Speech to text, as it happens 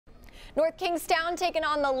North Kingstown taking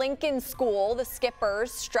on the Lincoln School. The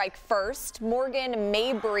Skippers strike first. Morgan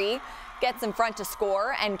Mabry gets in front to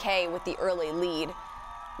score. NK with the early lead.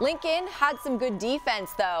 Lincoln had some good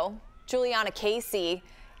defense though. Juliana Casey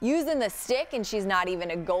using the stick, and she's not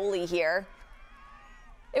even a goalie here.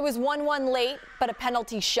 It was 1-1 late, but a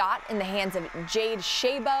penalty shot in the hands of Jade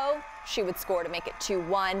Shabo. She would score to make it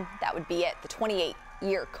 2-1. That would be it. The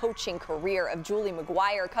 28-year coaching career of Julie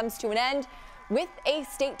McGuire comes to an end with a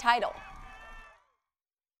state title.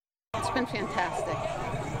 It's been fantastic.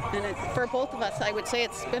 And for both of us, I would say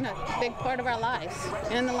it's been a big part of our lives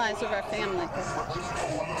and the lives of our family.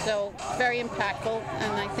 So very impactful,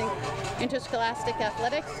 and I think interscholastic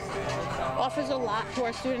athletics offers a lot to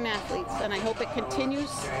our student athletes, and I hope it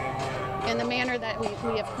continues in the manner that we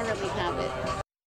have currently have it.